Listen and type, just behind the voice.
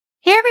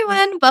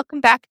everyone.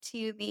 Welcome back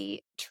to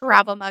the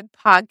Travel Mug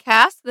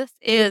Podcast. This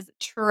is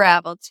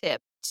Travel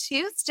Tip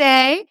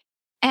Tuesday,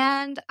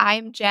 and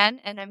I'm Jen,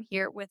 and I'm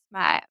here with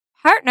my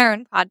partner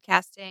in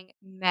podcasting,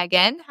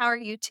 Megan. How are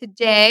you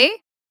today?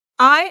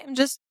 I am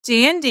just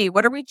dandy.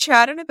 What are we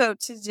chatting about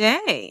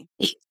today?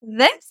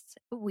 This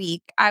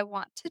week, I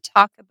want to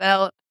talk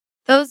about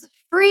those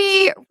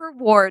free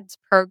rewards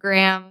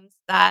programs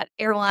that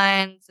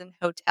airlines and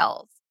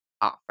hotels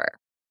offer.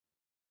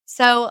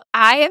 So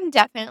I am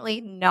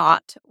definitely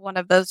not one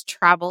of those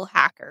travel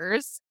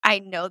hackers. I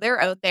know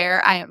they're out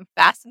there. I am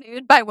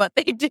fascinated by what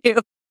they do,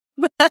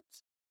 but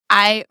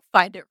I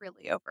find it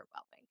really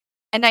overwhelming.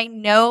 And I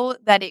know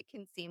that it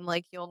can seem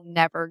like you'll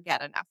never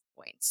get enough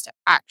points to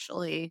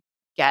actually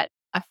get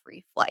a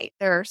free flight.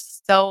 There are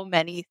so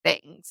many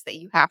things that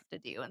you have to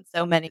do and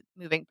so many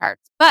moving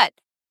parts, but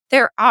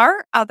there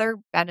are other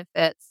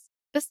benefits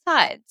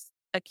besides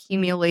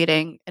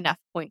accumulating enough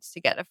points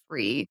to get a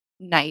free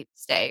night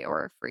stay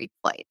or a free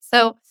flight.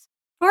 So,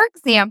 for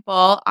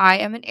example, I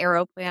am an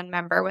Aeroplan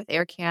member with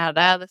Air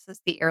Canada. This is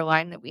the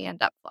airline that we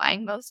end up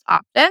flying most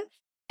often.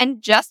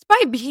 And just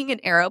by being an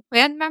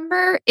Aeroplan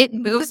member, it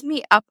moves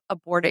me up a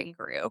boarding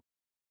group.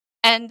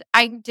 And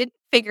I didn't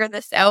figure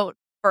this out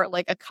for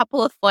like a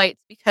couple of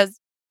flights because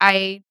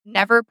I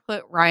never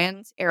put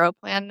Ryan's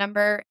Aeroplan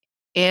number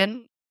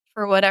in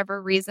for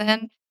whatever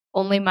reason,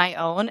 only my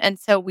own. And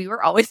so we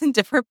were always in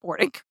different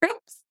boarding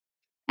groups.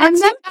 And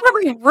That's then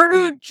really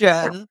rude,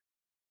 Jen.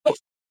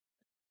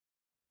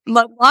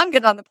 long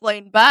get on the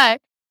plane. Bye.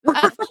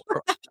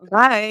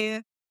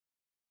 Bye.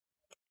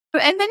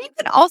 And then you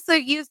can also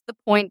use the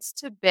points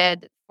to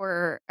bid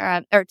for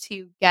or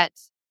to get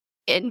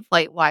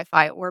in-flight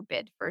Wi-Fi or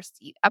bid for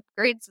seat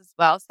upgrades as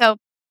well. So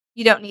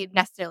you don't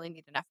necessarily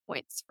need enough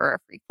points for a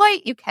free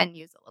flight. You can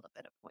use a little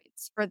bit of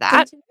points for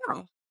that. Good to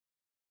know.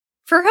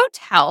 For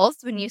hotels,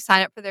 when you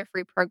sign up for their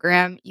free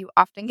program, you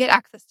often get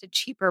access to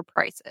cheaper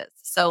prices.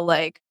 So,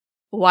 like,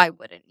 why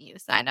wouldn't you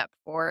sign up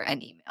for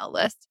an email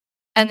list?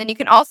 And then you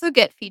can also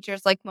get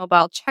features like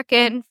mobile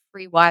check-in,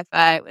 free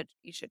Wi-Fi, which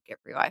you should get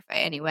free Wi-Fi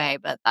anyway,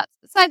 but that's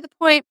beside the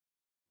point.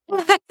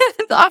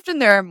 Often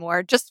there are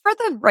more just for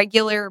the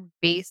regular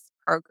base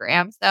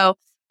program. So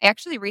I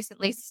actually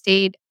recently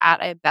stayed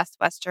at a Best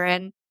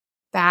Western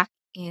back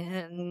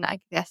in, I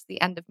guess,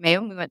 the end of May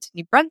when we went to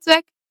New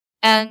Brunswick.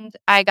 And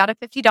I got a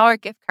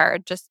 $50 gift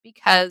card just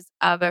because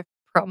of a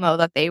promo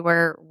that they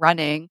were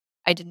running.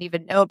 I didn't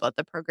even know about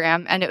the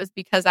program. And it was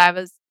because I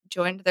was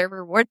joined their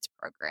rewards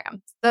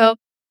program. So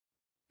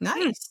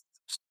Nice.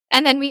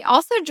 and then we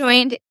also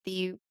joined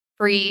the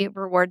free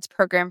rewards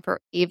program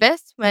for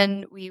Avis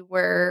when we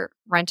were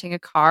renting a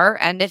car,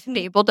 and it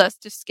enabled us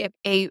to skip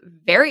a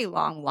very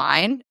long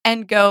line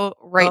and go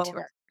right to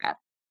our trip.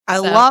 I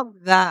So love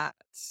that.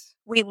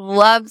 we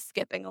love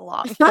skipping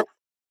along.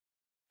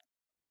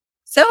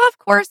 So, of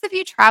course, if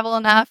you travel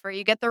enough or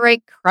you get the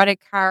right credit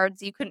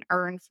cards, you can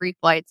earn free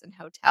flights and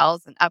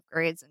hotels and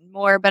upgrades and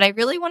more. But I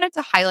really wanted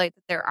to highlight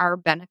that there are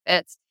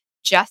benefits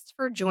just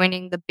for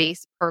joining the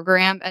base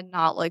program and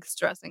not like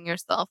stressing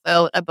yourself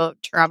out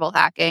about travel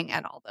hacking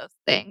and all those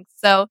things.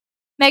 So,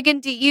 Megan,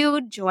 do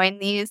you join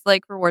these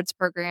like rewards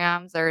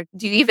programs or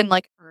do you even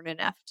like earn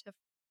enough to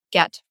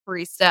get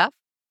free stuff?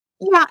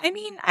 Yeah, I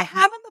mean, I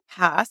have in the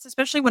past,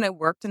 especially when I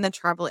worked in the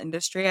travel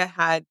industry, I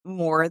had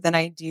more than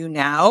I do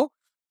now.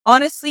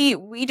 Honestly,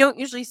 we don't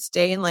usually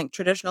stay in like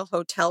traditional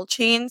hotel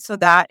chains, so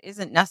that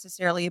isn't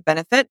necessarily a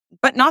benefit,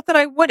 but not that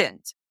I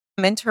wouldn't.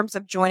 In terms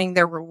of joining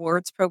their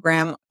rewards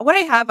program, what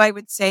I have, I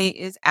would say,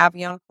 is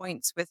Avion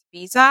points with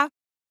Visa.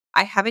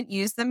 I haven't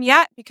used them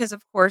yet because,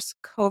 of course,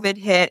 COVID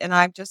hit and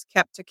I've just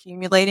kept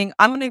accumulating.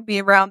 I'm going to be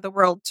around the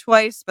world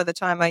twice by the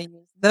time I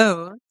use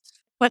those.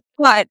 But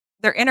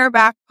they're in our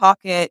back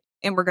pocket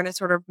and we're going to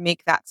sort of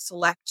make that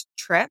select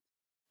trip.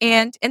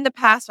 And in the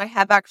past, I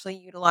have actually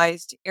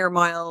utilized Air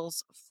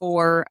Miles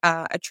for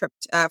a trip,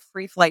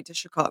 free flight to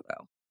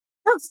Chicago.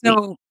 Oh, sweet.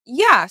 So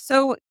yeah,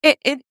 so it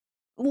a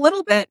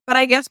little bit, but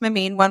I guess my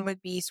main one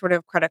would be sort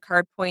of credit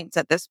card points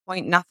at this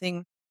point,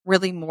 nothing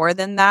really more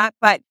than that.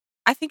 But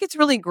I think it's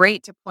really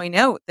great to point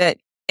out that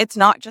it's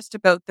not just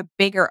about the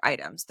bigger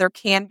items. There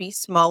can be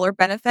smaller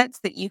benefits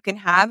that you can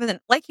have. And then,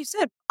 like you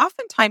said,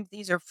 oftentimes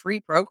these are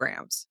free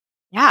programs.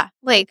 Yeah,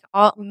 like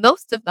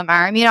most of them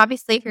are. I mean,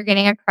 obviously, if you're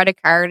getting a credit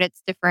card,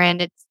 it's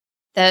different. It's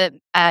the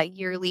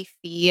yearly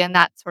fee and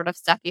that sort of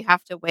stuff. You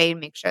have to weigh and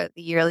make sure that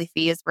the yearly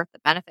fee is worth the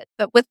benefit.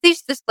 But with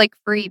these, just like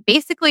free,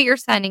 basically, you're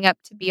signing up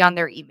to be on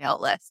their email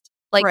list.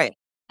 Like Right.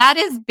 that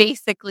is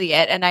basically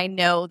it. And I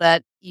know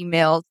that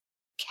emails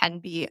can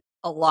be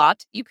a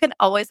lot. You can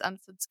always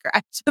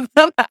unsubscribe to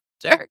them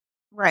after.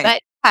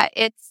 Right. But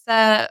it's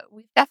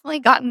we've definitely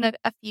gotten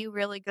a few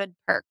really good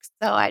perks.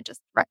 So I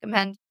just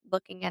recommend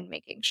looking and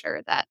making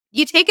sure that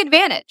you take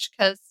advantage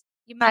because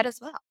you might as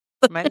well.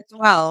 Might as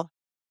well.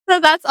 So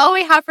that's all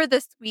we have for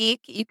this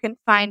week. You can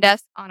find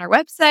us on our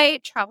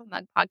website,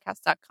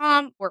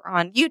 travelmugpodcast.com. We're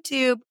on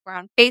YouTube, we're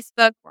on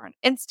Facebook, we're on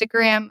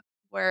Instagram,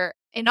 we're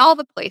in all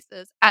the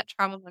places at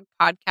Travel Mug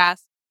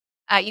Podcast.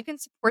 You can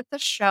support the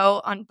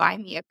show on Buy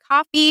Me a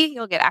Coffee.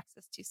 You'll get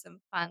access to some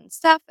fun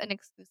stuff and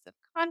exclusive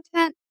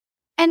content.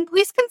 And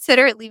please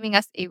consider leaving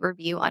us a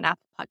review on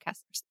Apple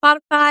Podcasts or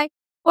Spotify,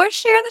 or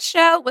share the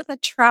show with a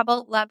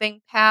travel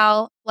loving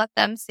pal. Let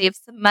them save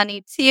some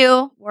money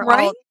too.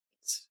 Right?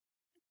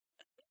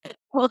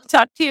 We'll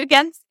talk to you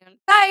again soon.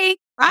 Bye.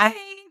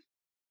 Right.